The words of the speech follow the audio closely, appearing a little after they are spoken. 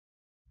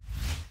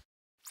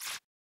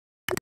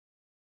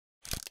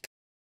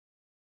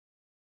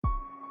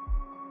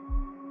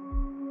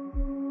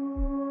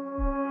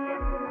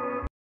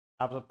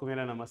आप सबको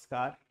मेरा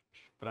नमस्कार,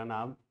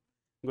 प्रणाम,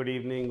 good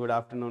evening, good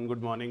afternoon,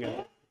 good morning.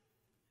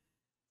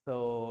 So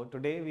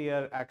today we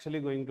are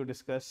actually going to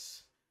discuss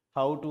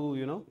how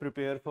to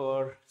prepare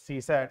for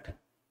CSAT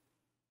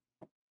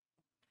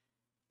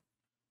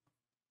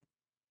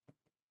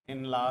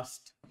in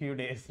last few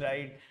days,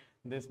 right?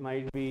 This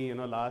might be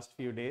last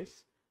few days.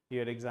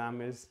 Your exam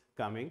is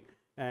coming,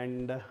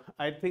 and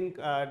I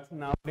think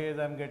nowadays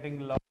I'm getting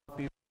a lot of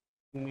people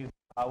asking me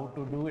how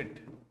to do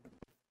it,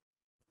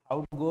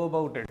 how to go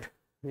about it.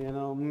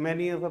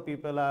 Many of the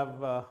people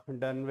have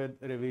done with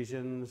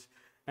revisions,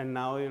 and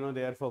now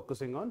they are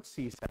focusing on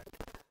CSAT.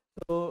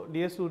 So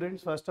dear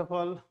students, first of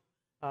all,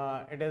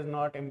 it is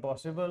not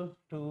impossible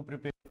to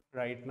prepare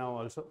right now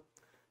also.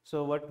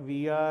 So what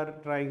we are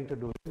trying to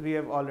do, we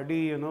have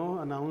already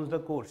announced the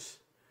course.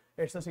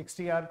 It's a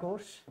 60-hour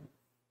course,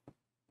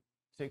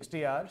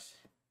 60 hours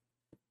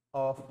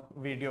of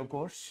video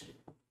course,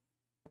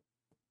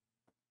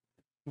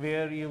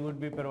 where you would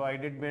be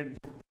provided with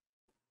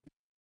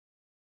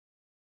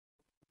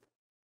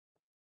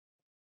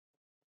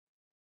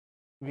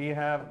we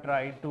have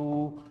tried to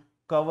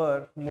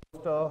cover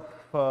most of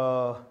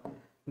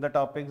the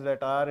topics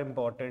that are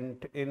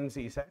important in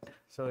CSAT.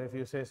 So if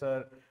you say,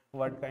 sir,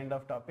 what kind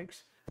of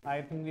topics?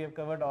 I think we have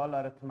covered all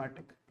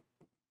arithmetic,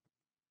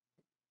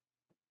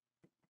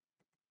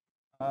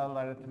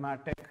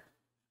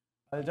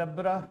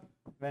 algebra.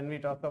 When we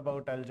talk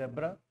about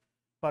algebra,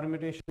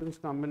 permutations,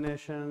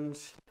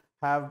 combinations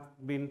have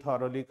been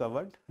thoroughly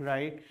covered,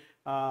 right?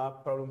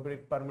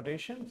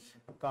 Permutations,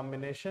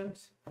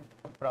 combinations,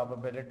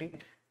 probability.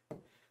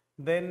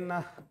 Then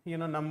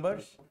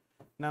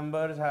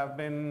numbers have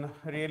been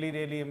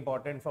really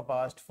important for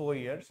past 4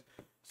 years.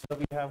 So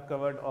we have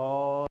covered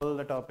all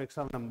the topics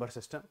of number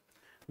system.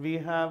 We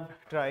have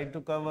tried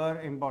to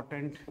cover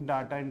important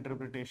data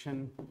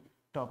interpretation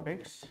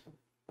topics.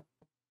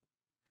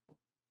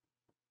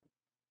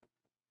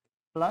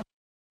 Plus,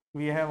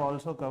 we have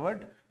also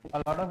covered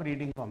a lot of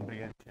reading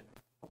comprehension.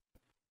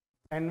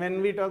 And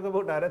when we talk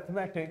about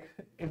arithmetic,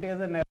 it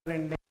is a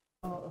never-ending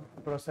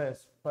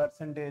process.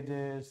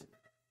 Percentages,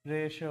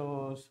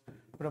 ratios,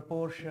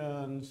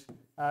 proportions,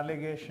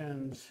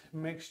 allegations,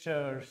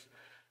 mixtures,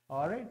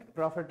 all right,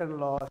 profit and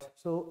loss.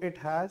 So it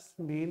has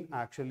been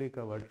actually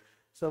covered.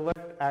 So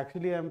what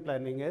actually I'm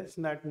planning is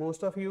that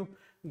most of you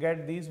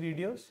get these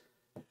videos,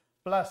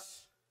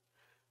 plus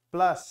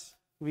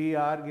we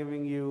are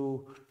giving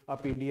you a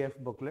PDF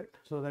booklet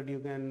so that you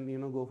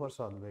can go for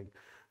solving.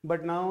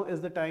 But now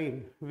is the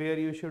time where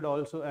you should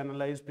also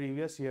analyze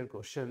previous year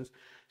questions.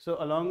 So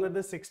along with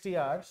the 60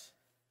 hours,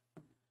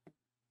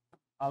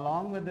 I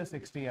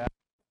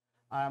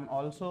am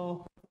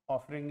also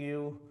offering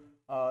you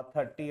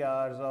 30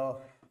 hours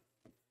of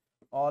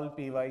all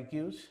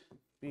PYQs,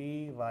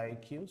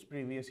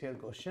 previous year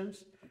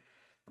questions,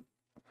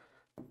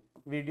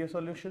 video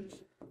solutions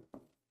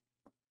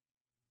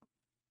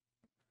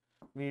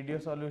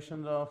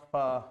of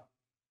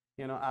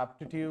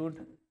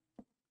aptitude,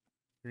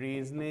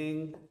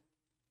 reasoning,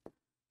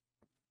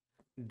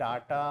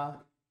 data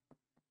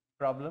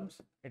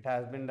problems. It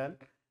has been done.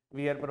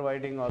 We are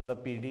providing all the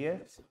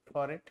PDFs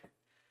for it.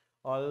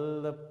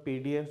 All the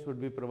PDFs would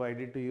be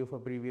provided to you for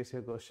previous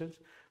year questions.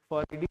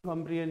 For reading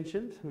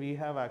comprehensions, we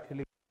have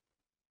actually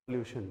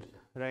solutions,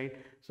 right?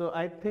 So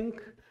I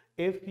think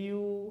if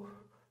you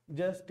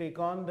just take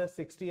on the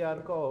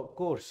 60-hour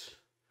course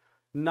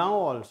now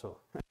also,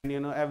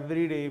 and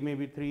every day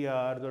maybe 3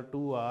 hours or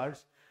 2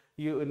 hours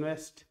you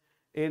invest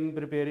in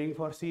preparing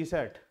for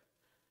CSAT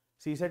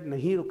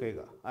nahi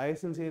rukega. I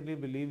sincerely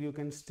believe you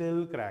can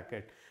still crack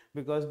it,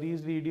 because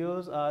these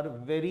videos are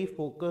very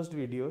focused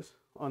videos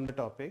on the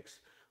topics,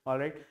 all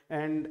right,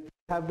 and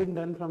have been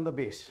done from the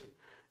base.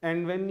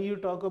 And when you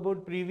talk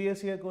about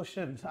previous year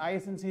questions, I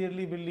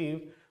sincerely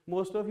believe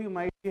most of you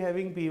might be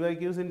having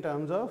PYQs in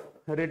terms of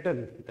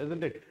written,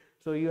 isn't it?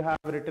 So you have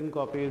written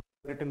copies,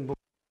 written books.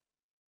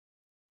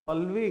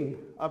 Solving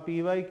a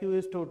PYQ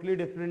is totally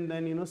different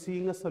than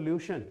seeing a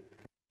solution.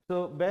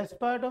 So best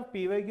part of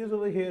PYQs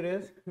over here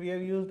is we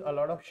have used a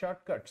lot of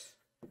shortcuts.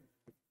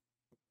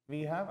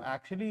 We have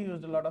actually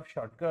used a lot of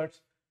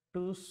shortcuts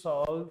to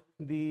solve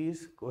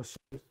these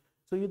questions.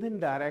 So you then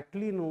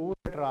directly know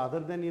that, rather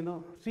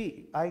than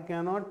see, I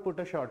cannot put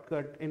a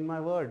shortcut in my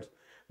words,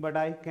 but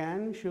I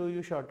can show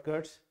you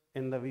shortcuts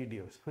in the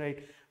videos,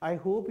 right? I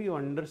hope you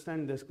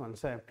understand this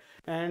concept.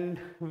 And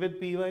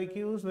with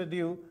PYQs with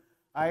you,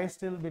 I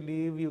still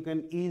believe you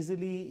can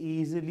easily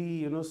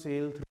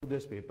sail through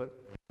this paper.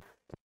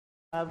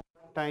 Have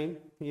time,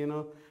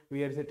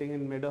 we are sitting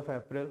in mid of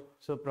April,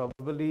 so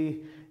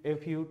probably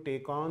if you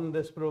take on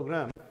this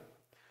program,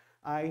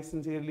 I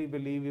sincerely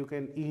believe you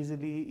can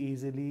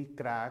easily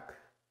crack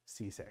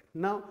CSAT.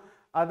 Now,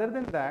 other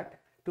than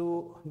that,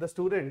 to the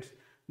students,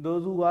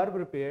 those who are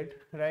prepared,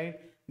 right,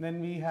 then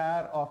we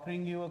are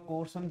offering you a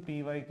course on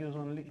PYQs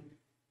only.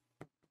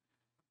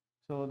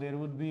 So there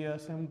would be a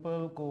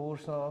simple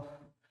course of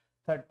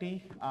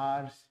 30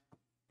 hours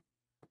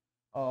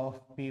of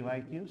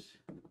PYQs,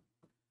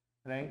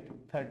 right?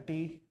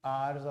 30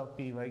 hours of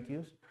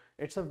PYQs.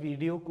 It's a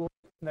video course.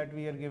 that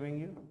we are giving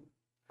you.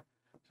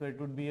 So it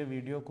would be a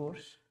video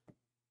course.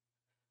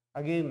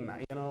 Again,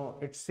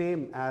 it's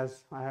same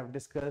as I have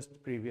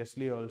discussed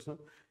previously also.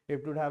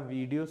 It would have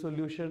video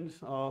solutions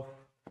of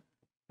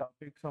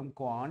topics from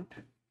quant,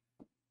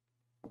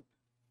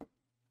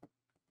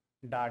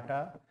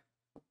 data,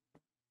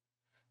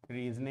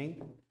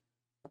 reasoning,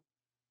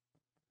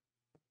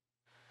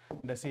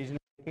 decision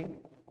making,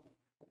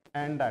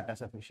 and data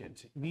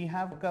sufficiency. We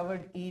have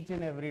covered each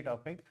and every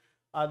topic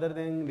other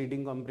than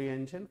reading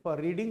comprehension. For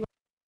reading,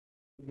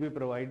 we'll be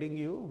providing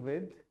you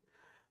with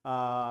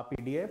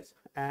PDFs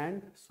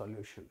and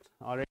solutions.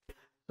 All right.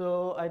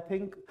 So I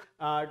think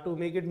to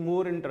make it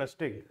more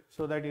interesting,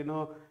 so that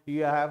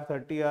you have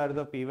 30 hours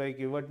of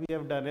PYQ, what we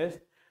have done is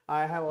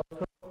I have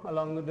also,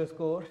 along with this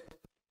course,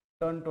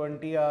 done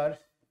 20 hours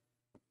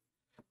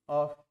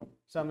of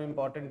some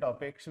important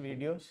topics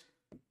videos,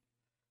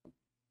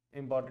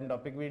 important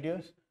topic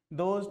videos.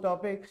 Those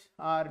topics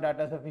are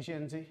data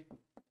sufficiency.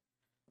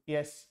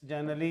 Yes,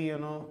 generally,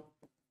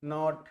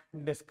 not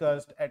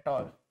discussed at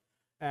all.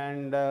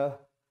 And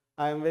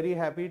I am very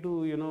happy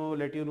to,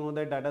 let you know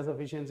that data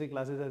sufficiency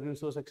classes has been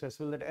so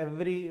successful that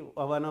every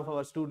one of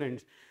our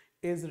students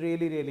is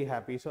really, really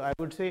happy. So I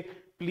would say,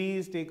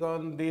 please take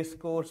on this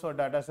course for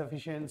data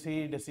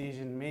sufficiency,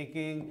 decision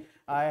making.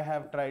 I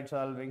have tried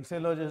solving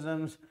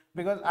syllogisms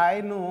because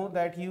I know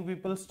that you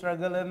people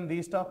struggle in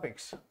these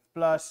topics.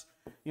 Plus,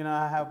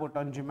 I have put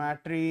on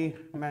geometry,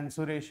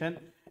 mensuration,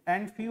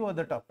 and few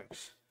other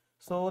topics,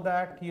 so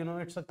that,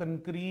 it's a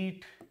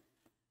concrete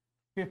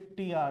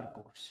 50-hour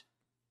course.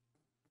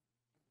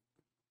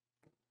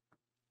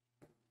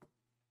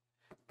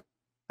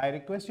 I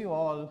request you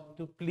all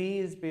to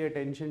please pay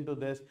attention to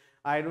this.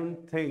 I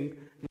don't think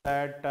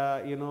that,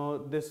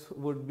 this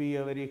would be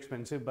a very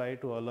expensive buy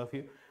to all of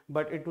you,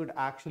 but it would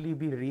actually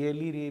be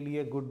really, really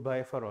a good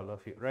buy for all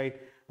of you,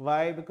 right?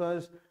 Why?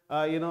 Because,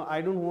 I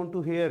don't want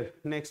to hear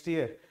next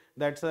year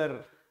that,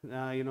 sir,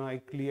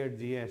 I cleared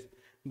GS,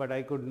 but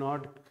I could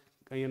not,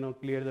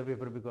 clear the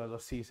paper because of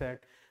CSAT.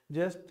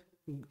 Just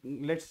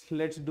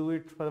let's do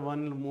it for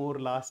one more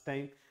last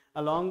time.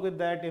 Along with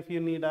that, if you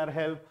need our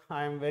help,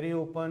 I am very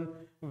open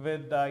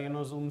with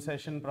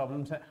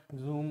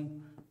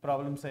Zoom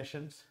problem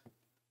sessions.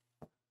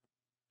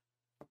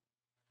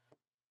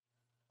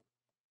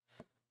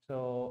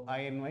 So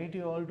I invite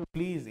you all to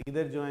please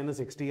either join a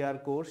 60-hour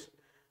course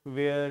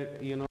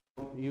where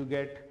you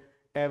get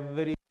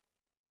every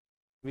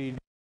video,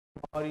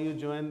 or you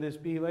join this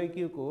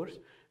PYQ course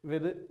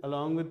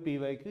along with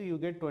PYQ you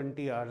get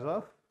 20 hours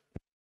of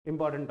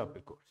important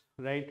topic course,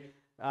 right?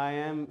 I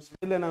am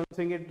still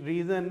announcing it.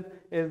 Reason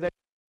is that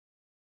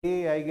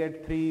I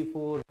get 3,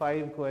 4,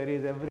 5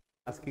 queries every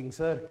asking,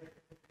 sir,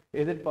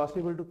 is it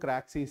possible to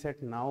crack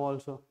CSAT now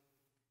also?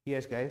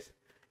 Yes, guys,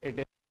 it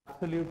is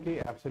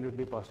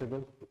absolutely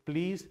possible.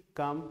 Please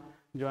come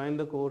join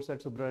the course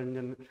at Shubhra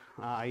Ranjan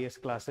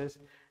IAS classes,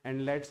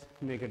 and let's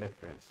make a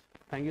difference.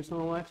 Thank you so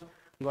much.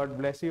 God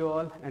bless you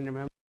all, and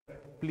remember,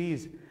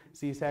 please,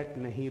 CSAT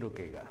nahi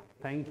rukega.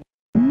 Thank you.